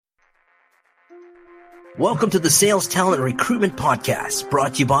Welcome to the Sales Talent and Recruitment Podcast,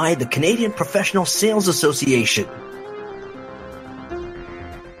 brought to you by the Canadian Professional Sales Association.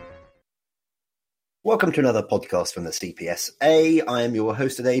 Welcome to another podcast from the CPSA. I am your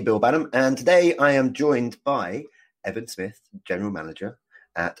host today, Bill Banham, and today I am joined by Evan Smith, General Manager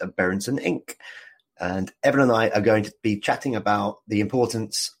at Berenson Inc. And Evan and I are going to be chatting about the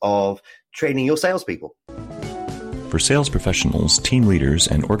importance of training your salespeople. For sales professionals, team leaders,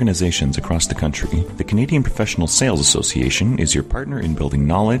 and organizations across the country, the Canadian Professional Sales Association is your partner in building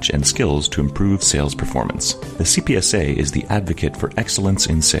knowledge and skills to improve sales performance. The CPSA is the advocate for excellence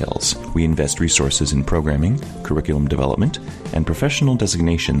in sales. We invest resources in programming, curriculum development, and professional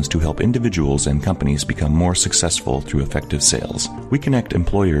designations to help individuals and companies become more successful through effective sales. We connect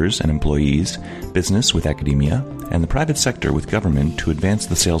employers and employees, business with academia, and the private sector with government to advance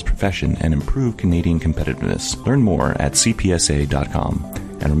the sales profession and improve Canadian competitiveness. Learn more at cpsa.com.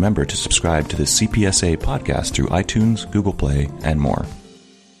 And remember to subscribe to the CPSA podcast through iTunes, Google Play, and more.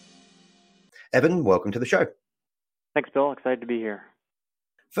 Evan, welcome to the show. Thanks, Bill. Excited to be here.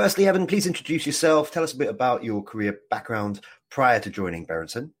 Firstly, Evan, please introduce yourself. Tell us a bit about your career background prior to joining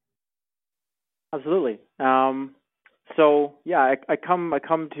Berenson. Absolutely. I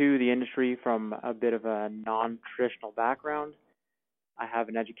come to the industry from a bit of a non-traditional background. I have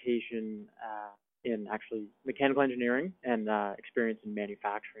an education in actually mechanical engineering and experience in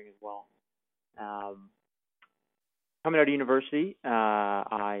manufacturing as well. Coming out of university,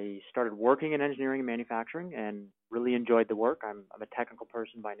 I started working in engineering and manufacturing and really enjoyed the work. I'm a technical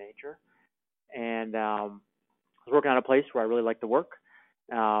person by nature, and I was working at a place where I really liked the work.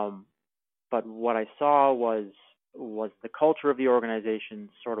 But what I saw was the culture of the organization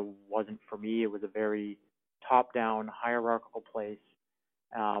sort of wasn't for me. It was a very top-down, hierarchical place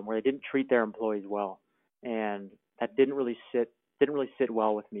where they didn't treat their employees well, and that didn't really sit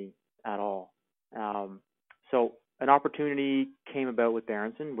well with me at all. So an opportunity came about with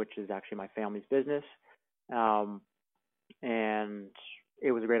Berenson, which is actually my family's business, and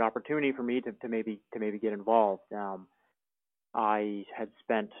it was a great opportunity for me to maybe get involved. I had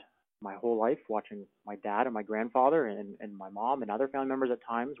spent my whole life watching my dad and my grandfather and my mom and other family members at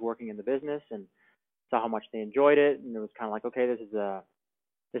times working in the business, and saw how much they enjoyed it, and it was kind of like, okay, this is a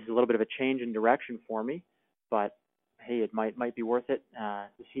little bit of a change in direction for me, but hey, it might be worth it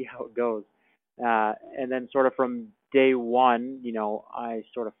to see how it goes. And then sort of from day one, I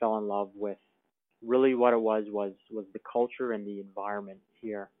sort of fell in love with really what it was the culture and the environment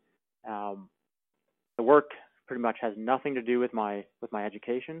here. The work pretty much has nothing to do with my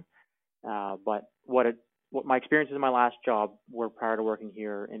education, but what my experiences in my last job were prior to working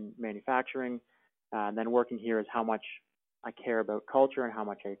here in manufacturing, and then working here is how much I care about culture and how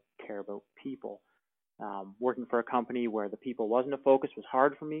much I care about people. Working for a company where the people wasn't a focus was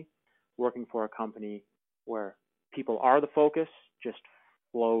hard for me. Working for a company where people are the focus just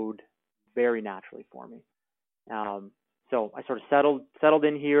flowed very naturally for me. So I sort of settled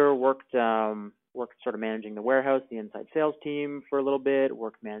in here, worked sort of managing the warehouse, the inside sales team for a little bit,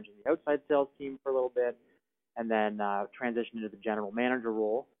 worked managing the outside sales team for a little bit, and then transitioned into the general manager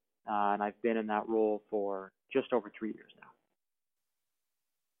role. And I've been in that role for just over 3 years now.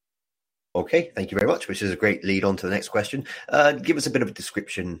 Okay, thank you very much, which is a great lead on to the next question. Give us a bit of a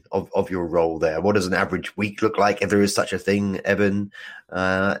description of your role there. What does an average week look like, if there is such a thing, Evan?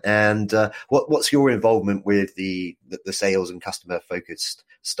 And what's your involvement with the sales and customer-focused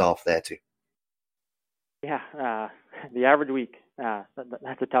staff there too? Yeah, the average week,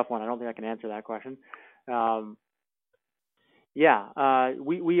 that's a tough one. I don't think I can answer that question. We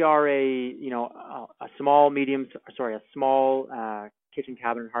are a small kitchen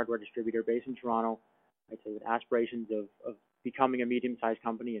cabinet hardware distributor based in Toronto. I'd say with aspirations of becoming a medium-sized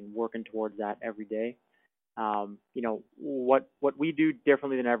company and working towards that every day. What we do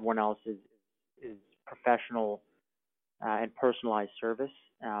differently than everyone else is professional and personalized service.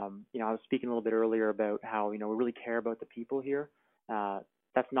 I was speaking a little bit earlier about how we really care about the people here.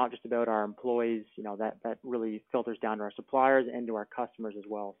 That's not just about our employees. That really filters down to our suppliers and to our customers as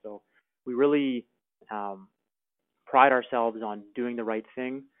well. So we really pride ourselves on doing the right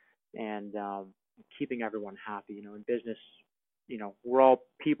thing and keeping everyone happy. In business, we're all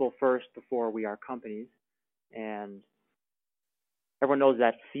people first before we are companies, and everyone knows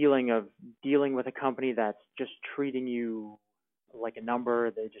that feeling of dealing with a company that's just treating you like a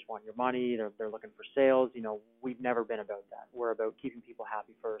number. They just want your money. They're looking for sales. We've never been about that. We're about keeping people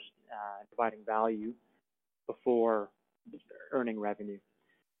happy first, providing value before earning revenue.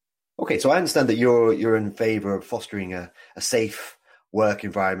 Okay, so I understand that you're in favor of fostering a safe work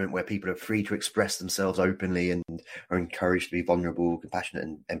environment where people are free to express themselves openly and are encouraged to be vulnerable, compassionate,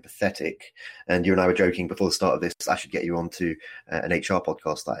 and empathetic. And you and I were joking before the start of this, I should get you onto an HR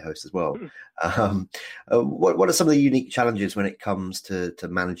podcast that I host as well. What are some of the unique challenges when it comes to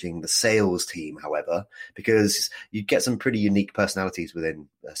managing the sales team, however? Because you get some pretty unique personalities within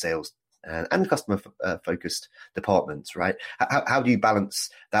sales and customer-focused departments, right? How do you balance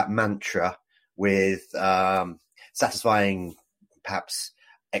that mantra with satisfying perhaps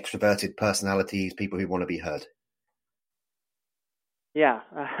extroverted personalities, people who want to be heard? Yeah,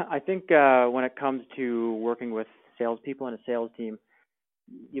 I think when it comes to working with salespeople and a sales team,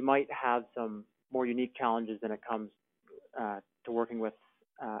 you might have some more unique challenges than it comes to working with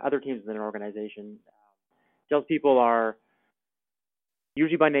other teams within an organization. Salespeople are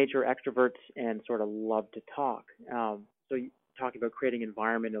usually by nature extroverts and sort of love to talk. So you talking about creating an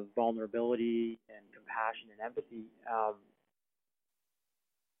environment of vulnerability and compassion and empathy.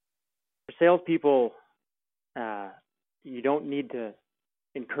 For salespeople, you don't need to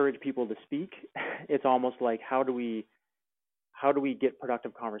encourage people to speak. It's almost like how do we get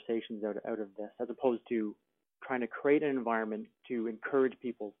productive conversations out of this, as opposed to trying to create an environment to encourage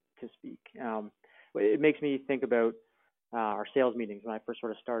people to speak. It makes me think about our sales meetings when I first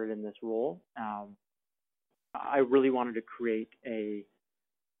sort of started in this role. I really wanted to create a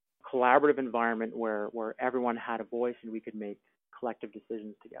collaborative environment where everyone had a voice and we could make collective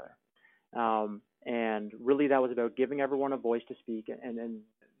decisions together. And really that was about giving everyone a voice to speak. And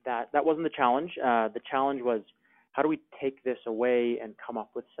that wasn't the challenge. The challenge was, how do we take this away and come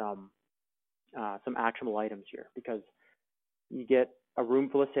up with some actionable items here? Because you get a room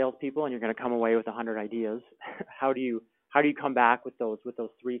full of salespeople and you're going to come away with 100 ideas. How do you come back with those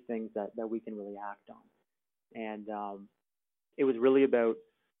three things that we can really act on? And it was really about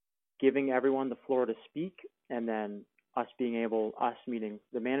giving everyone the floor to speak, and then us meaning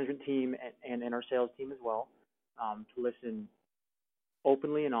the management team and our sales team as well, to listen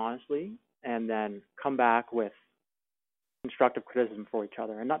openly and honestly, and then come back with constructive criticism for each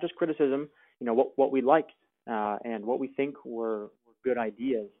other. And not just criticism, what we liked and what we think were good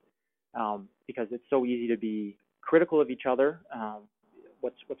ideas, because it's so easy to be critical of each other.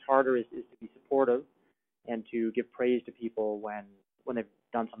 What's harder is to be supportive and to give praise to people when they've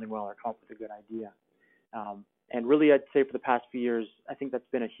done something well or come up with a good idea. And really, I'd say for the past few years, I think that's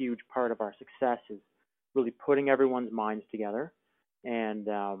been a huge part of our success, is really putting everyone's minds together and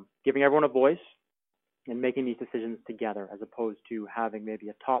giving everyone a voice and making these decisions together, as opposed to having maybe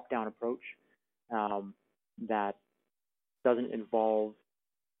a top-down approach that doesn't involve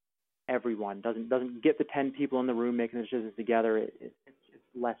everyone, doesn't get the 10 people in the room making the decisions together. It's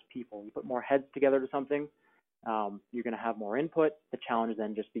less people. You put more heads together to something, you're going to have more input. The challenge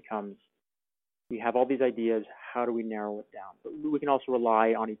then just becomes, we have all these ideas, how do we narrow it down? But we can also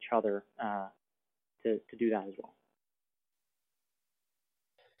rely on each other to do that as well.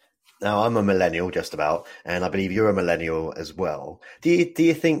 Now, I'm a millennial just about, and I believe you're a millennial as well. Do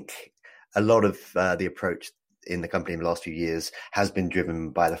you think a lot of the approach in the company in the last few years has been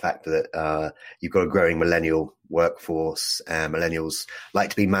driven by the fact that you've got a growing millennial workforce, and millennials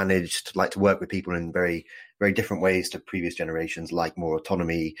like to be managed, like to work with people in very, very different ways to previous generations, like more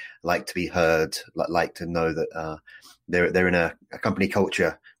autonomy, like to be heard, like to know that they're in a company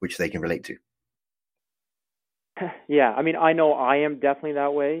culture which they can relate to? Yeah, I mean, I know I am definitely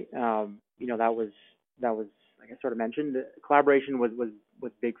that way. That was like I sort of mentioned, collaboration was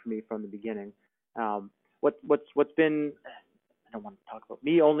big for me from the beginning. What's been, I don't want to talk about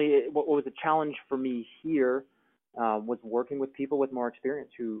me only, what was a challenge for me here was working with people with more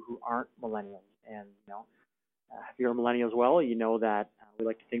experience who aren't millennials. And if you're a millennial as well, you know that we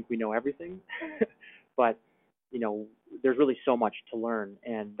like to think we know everything, but there's really so much to learn.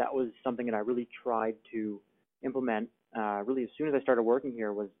 And that was something that I really tried to implement really as soon as I started working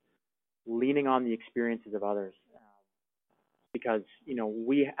here, was leaning on the experiences of others. Because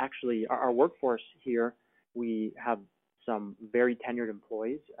we actually, our workforce here, we have some very tenured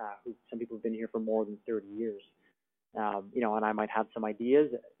employees who, some people have been here for more than 30 years. And I might have some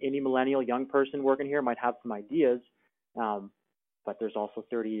ideas. Any millennial young person working here might have some ideas, but there's also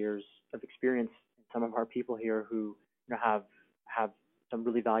 30 years of experience in some of our people here who have some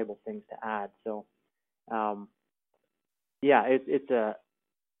really valuable things to add. So, I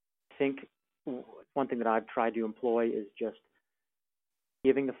think one thing that I've tried to employ is just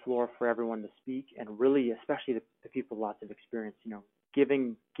giving the floor for everyone to speak, and really, especially the people with lots of experience,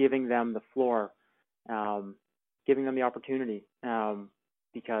 giving them the floor, giving them the opportunity,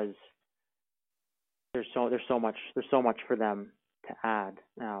 because there's so much for them to add.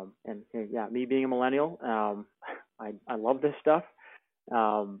 Me being a millennial, I love this stuff.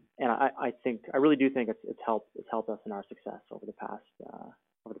 And I really do think it's helped us in our success over the past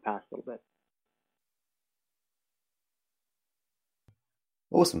little bit.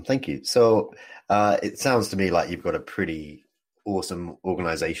 Awesome, thank you. So it sounds to me like you've got a pretty awesome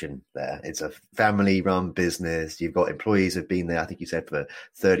organization there. It's a family-run business. You've got employees who've been there, I think you said, for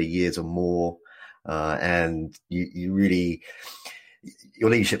 30 years or more, and you really, your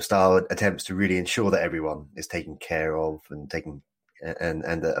leadership style attempts to really ensure that everyone is taken care of and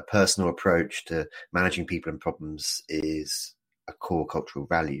a personal approach to managing people and problems is a core cultural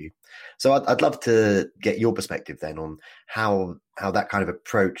value. So I'd love to get your perspective then on how that kind of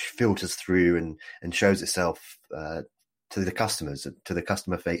approach filters through and shows itself to the customers, to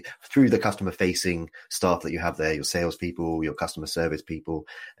the through the customer facing staff that you have there, your salespeople, your customer service people,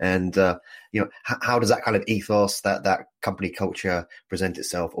 and how does that kind of ethos, that company culture, present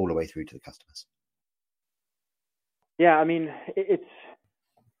itself all the way through to the customers? Yeah, I mean,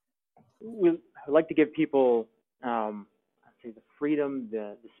 we like to give people, I'd say, the freedom,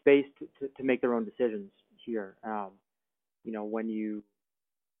 the space to make their own decisions here. When you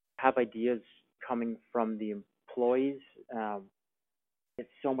have ideas coming from the employees, it's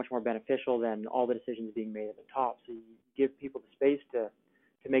so much more beneficial than all the decisions being made at the top. So you give people the space to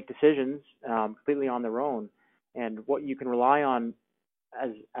make decisions completely on their own. And what you can rely on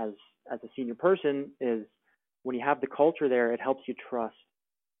as a senior person is, when you have the culture there, it helps you trust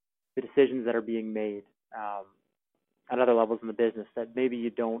the decisions that are being made at other levels in the business that maybe you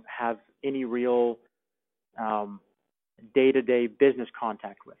don't have any real day-to-day business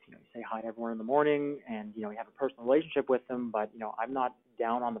contact with. You say hi to everyone in the morning, and you have a personal relationship with them, but I'm not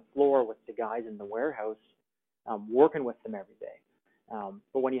down on the floor with the guys in the warehouse working with them every day.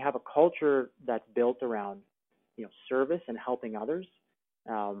 But when you have a culture that's built around service and helping others,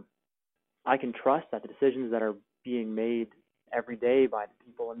 I can trust that the decisions that are being made every day by the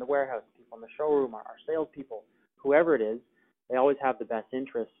people in the warehouse, people in the showroom, our salespeople, whoever it is, they always have the best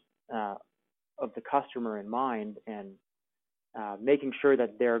interests of the customer in mind, and making sure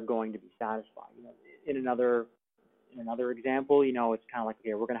that they're going to be satisfied. In another example, it's kind of like,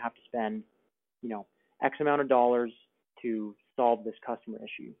 okay, we're going to have to spend, X amount of dollars to solve this customer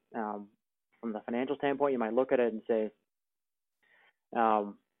issue. From the financial standpoint, you might look at it and say,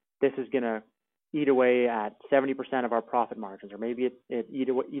 this is going to eat away at 70% of our profit margins, or maybe it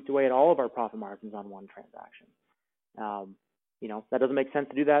eats away at all of our profit margins on one transaction. That doesn't make sense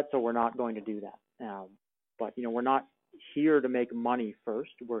to do that, so we're not going to do that. But we're not here to make money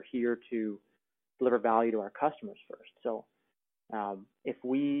first. We're here to deliver value to our customers first. So if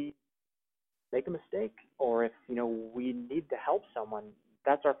we make a mistake, or if we need to help someone,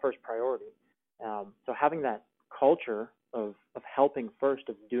 that's our first priority. So having that culture of helping first,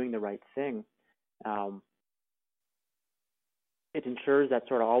 of doing the right thing, it ensures that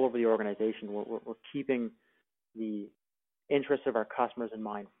sort of all over the organization we're keeping the interests of our customers in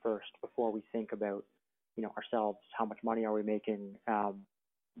mind first before we think about ourselves. How much money are we making?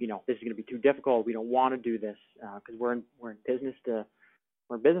 This is going to be too difficult. We don't want to do this because we're in business to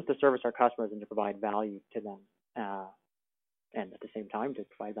service our customers and to provide value to them, and at the same time to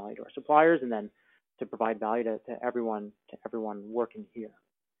provide value to our suppliers, and then to provide value to everyone working here.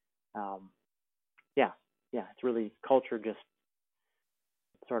 It's really culture. Just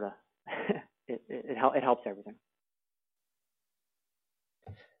sort of it helps everything.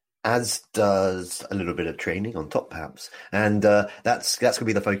 As does a little bit of training on top, perhaps, and that's going to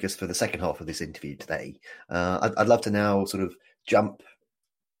be the focus for the second half of this interview today. I'd love to now sort of jump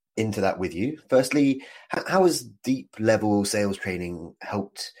into that with you. Firstly, how has deep level sales training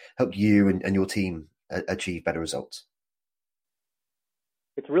helped you and your team achieve better results?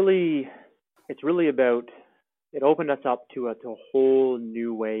 It's really about, it opened us up to a whole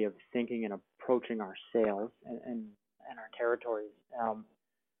new way of thinking and approaching our sales and our territories.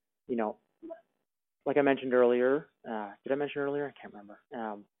 Like I mentioned earlier, did I mention earlier? I can't remember.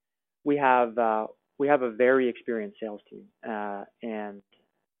 We have a very experienced sales team, and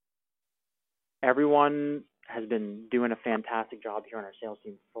everyone has been doing a fantastic job here on our sales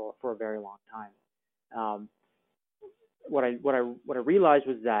team for a very long time. What I realized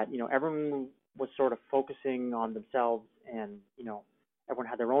was that everyone was sort of focusing on themselves, and everyone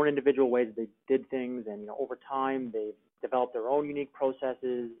had their own individual ways that they did things, and over time they've developed their own unique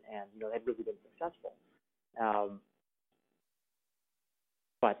processes, and they've really been successful.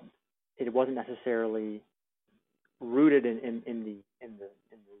 But it wasn't necessarily rooted in the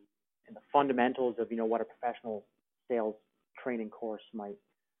fundamentals of what a professional sales training course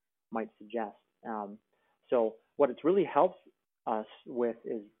might suggest. So what it's really helped us with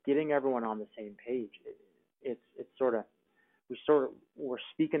is getting everyone on the same page. It's sort of we're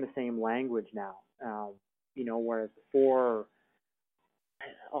speaking the same language now. Whereas before,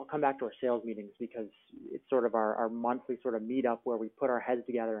 I'll come back to our sales meetings because it's sort of our monthly sort of meetup where we put our heads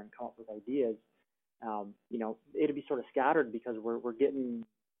together and come up with ideas. It'd be sort of scattered because we're getting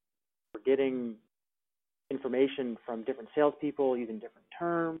information from different salespeople using different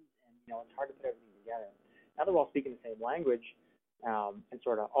terms, and it's hard to put everything together. Now that we're all speaking the same language and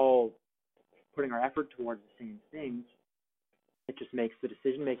sort of all putting our effort towards the same things, it just makes the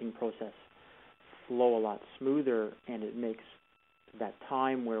decision-making process flow a lot smoother, and it makes that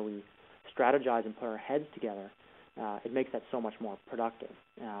time where we strategize and put our heads together, it makes that so much more productive.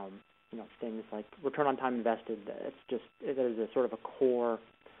 Things like return on time invested, it is a sort of a core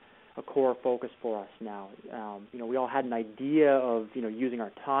focus for us now. We all had an idea of using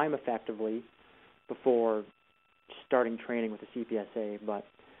our time effectively before starting training with the CPSA, but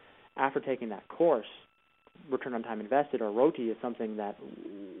after taking that course, return on time invested, or ROTI, is something that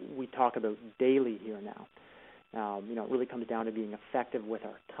we talk about daily here now. It really comes down to being effective with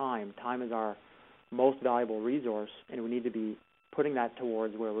our time. Time is our most valuable resource, and we need to be putting that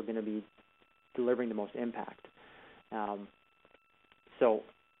towards where we're going to be delivering the most impact. So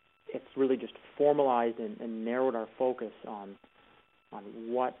it's really just formalized and narrowed our focus on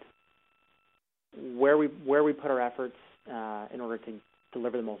where we put our efforts in order to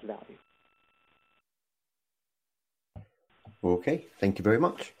deliver the most value. Okay, thank you very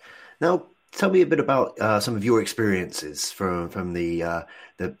much. Now, tell me a bit about some of your experiences from the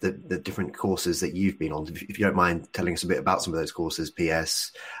different courses that you've been on. If you don't mind telling us a bit about some of those courses,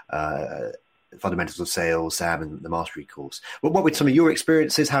 PS, Fundamentals of Sales, SAM, and the Mastery course. What were some of your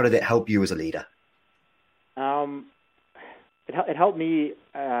experiences? How did it help you as a leader? It helped me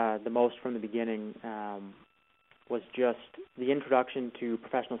the most from the beginning. Was just the introduction to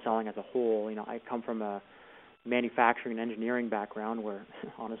professional selling as a whole. I come from a manufacturing and engineering background where,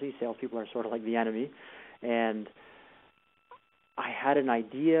 honestly, salespeople are sort of like the enemy, and I had an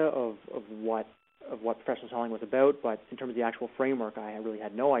idea of what professional selling was about, but in terms of the actual framework, I really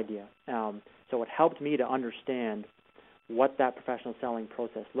had no idea. So it helped me to understand what that professional selling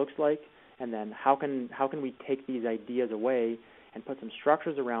process looks like, and then how can we take these ideas away and put some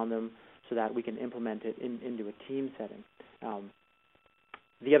structures around them so that we can implement it into a team setting.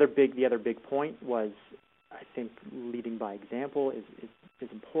 The other big point was, I think, leading by example is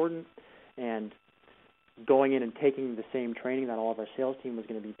important, and going in and taking the same training that all of our sales team was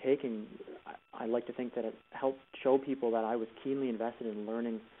going to be taking, I like to think that it helped show people that I was keenly invested in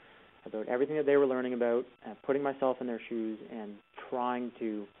learning about everything that they were learning about, putting myself in their shoes, and trying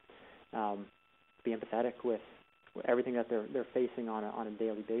to be empathetic with everything that they're facing on a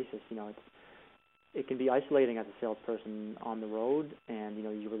daily basis. It can be isolating as a salesperson on the road, and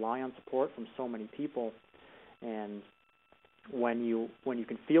you rely on support from so many people. And when you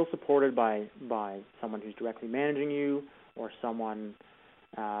can feel supported by someone who's directly managing you, or someone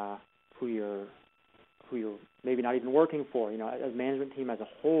who you're maybe not even working for, as a management team as a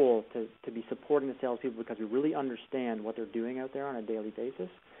whole, to be supporting the salespeople because we really understand what they're doing out there on a daily basis,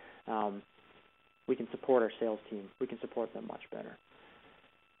 we can support our sales team. We can support them much better.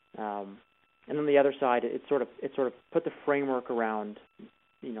 And on the other side, it sort of put the framework around,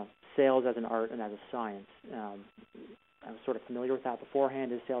 sales as an art and as a science. I was sort of familiar with that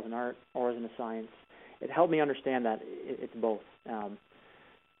beforehand. Is sales an art or is it a science? It helped me understand that it's both.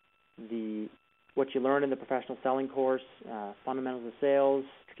 What you learn in the professional selling course, fundamentals of sales,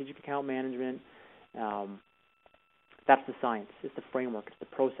 strategic account management, that's the science. It's the framework. It's the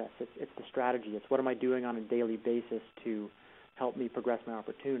process. It's the strategy. It's what am I doing on a daily basis to help me progress my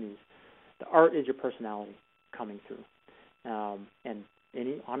opportunities. The art is your personality coming through.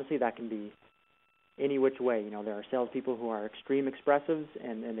 And honestly, that can be any which way. There are salespeople who are extreme expressives,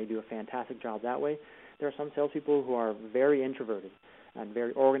 and they do a fantastic job that way. There are some salespeople who are very introverted and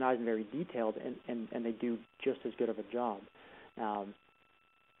very organized and very detailed, and they do just as good of a job.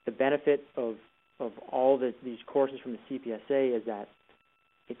 The benefit of all these courses from the CPSA is that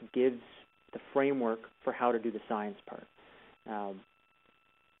it gives the framework for how to do the science part.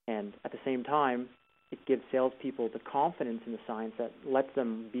 And at the same time, it gives salespeople the confidence in the science that lets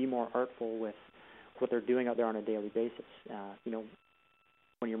them be more artful with what they're doing out there on a daily basis.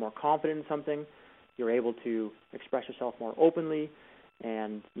 When you're more confident in something, you're able to express yourself more openly,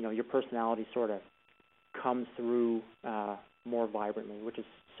 and your personality sort of comes through more vibrantly, which is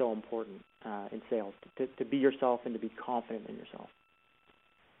so important in sales, to be yourself and to be confident in yourself.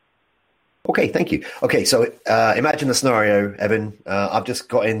 Okay, thank you. Okay, so imagine the scenario, Evan. I've just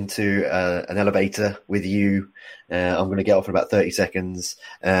got into an elevator with you. I'm going to get off in about 30 seconds.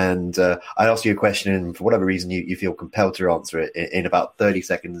 And I ask you a question, and for whatever reason, you feel compelled to answer it in about 30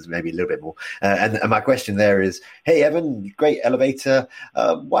 seconds, maybe a little bit more. And my question there is, hey, Evan, great elevator.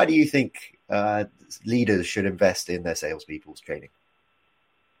 Why do you think leaders should invest in their salespeople's training?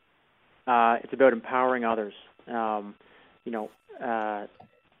 It's about empowering others.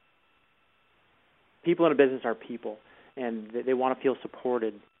 People in a business are people, and they want to feel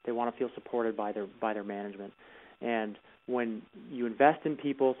supported. They want to feel supported by their management. And when you invest in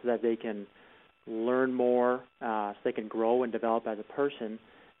people so that they can learn more, so they can grow and develop as a person,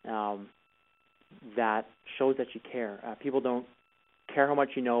 that shows that you care. People don't care how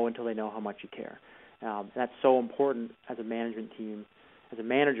much you know until they know how much you care. That's so important as a management team, as a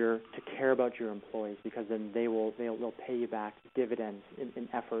manager, to care about your employees, because then they'll pay you back dividends in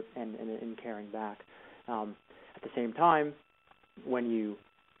effort and in caring back. At the same time, when you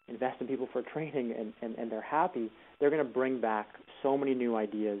invest in people for training and they're happy, they're going to bring back so many new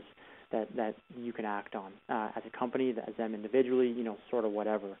ideas that you can act on as a company, as them individually, sort of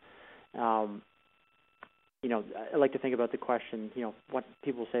whatever. I like to think about the question, what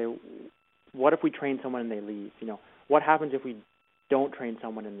people say, what if we train someone and they leave? What happens if we don't train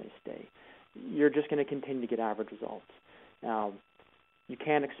someone and they stay? You're just going to continue to get average results. You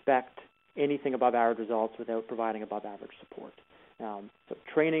can't expect anything above average results without providing above average support. So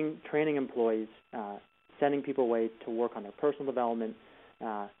training employees, sending people away to work on their personal development,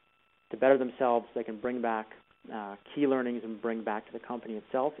 to better themselves, they can bring back key learnings and bring back to the company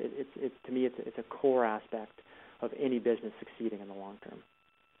itself. To me, it's a core aspect of any business succeeding in the long term.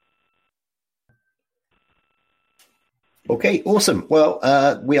 Okay, awesome. Well,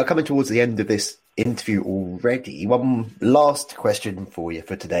 we are coming towards the end of this interview already. One last question for you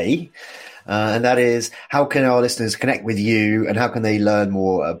for today, and that is, how can our listeners connect with you, and how can they learn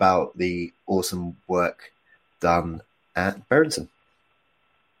more about the awesome work done at Berendsen?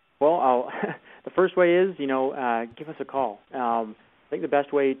 Well, the first way is, give us a call. I think the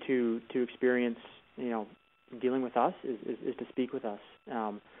best way to experience, dealing with us is to speak with us.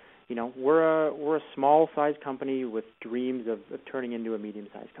 We're a small-sized company with dreams of turning into a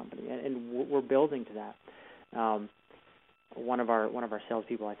medium-sized company, and we're building to that. One of our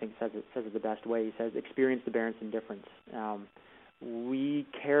salespeople, I think, says it the best way. He says, "Experience the Berendsen difference." We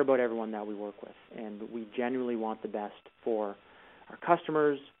care about everyone that we work with, and we genuinely want the best for our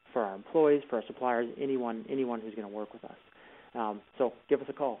customers, for our employees, for our suppliers, anyone who's going to work with us. So give us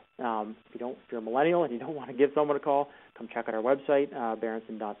a call. If you're a millennial and you don't want to give someone a call, come check out our website,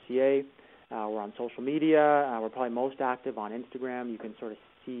 berendsen.ca. We're on social media. We're probably most active on Instagram. You can sort of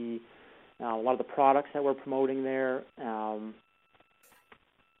see a lot of the products that we're promoting there.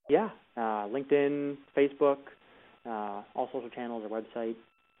 LinkedIn, Facebook, all social channels, our website.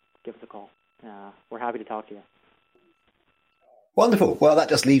 Give us a call. We're happy to talk to you. Wonderful. Well, that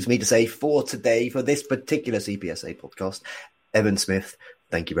just leaves me to say for today, for this particular CPSA podcast, Evan Smith,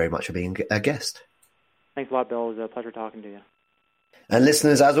 thank you very much for being a guest. Thanks a lot, Bill. It was a pleasure talking to you. And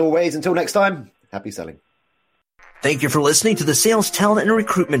listeners, as always, until next time, happy selling. Thank you for listening to the Sales Talent and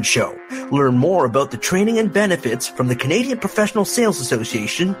Recruitment Show. Learn more about the training and benefits from the Canadian Professional Sales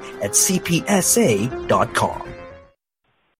Association at cpsa.com.